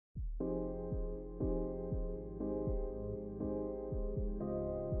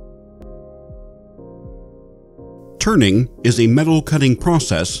Turning is a metal cutting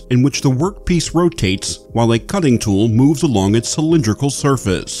process in which the workpiece rotates while a cutting tool moves along its cylindrical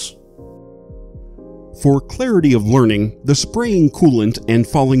surface. For clarity of learning, the spraying coolant and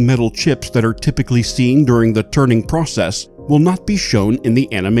falling metal chips that are typically seen during the turning process will not be shown in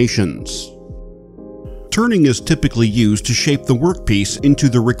the animations. Turning is typically used to shape the workpiece into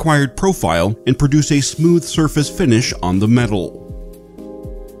the required profile and produce a smooth surface finish on the metal.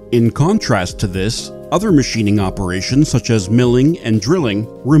 In contrast to this, other machining operations such as milling and drilling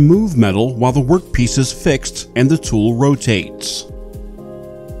remove metal while the workpiece is fixed and the tool rotates.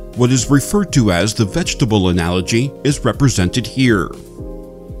 What is referred to as the vegetable analogy is represented here.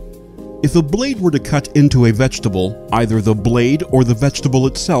 If a blade were to cut into a vegetable, either the blade or the vegetable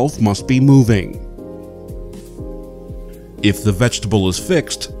itself must be moving. If the vegetable is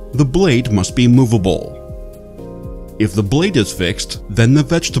fixed, the blade must be movable. If the blade is fixed, then the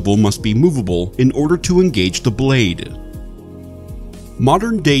vegetable must be movable in order to engage the blade.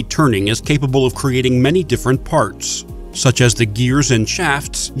 Modern-day turning is capable of creating many different parts, such as the gears and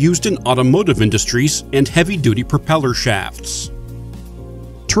shafts used in automotive industries and heavy-duty propeller shafts.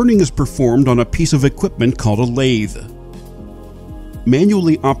 Turning is performed on a piece of equipment called a lathe.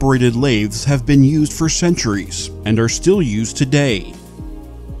 Manually operated lathes have been used for centuries and are still used today.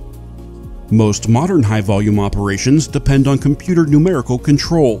 Most modern high-volume operations depend on computer numerical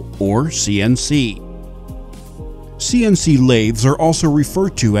control, or CNC. CNC lathes are also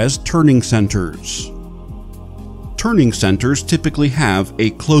referred to as turning centers. Turning centers typically have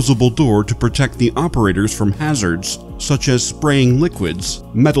a closable door to protect the operators from hazards such as spraying liquids,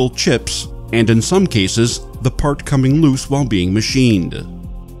 metal chips, and in some cases, the part coming loose while being machined.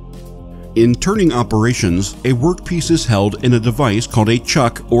 In turning operations, a workpiece is held in a device called a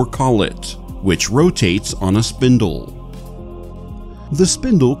chuck or collet, which rotates on a spindle. The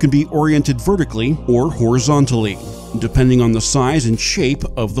spindle can be oriented vertically or horizontally, depending on the size and shape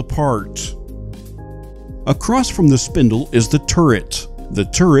of the part. Across from the spindle is the turret. The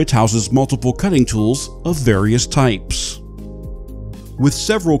turret houses multiple cutting tools of various types. With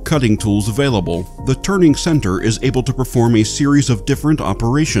several cutting tools available, the turning center is able to perform a series of different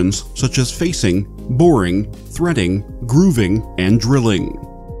operations such as facing, boring, threading, grooving, and drilling.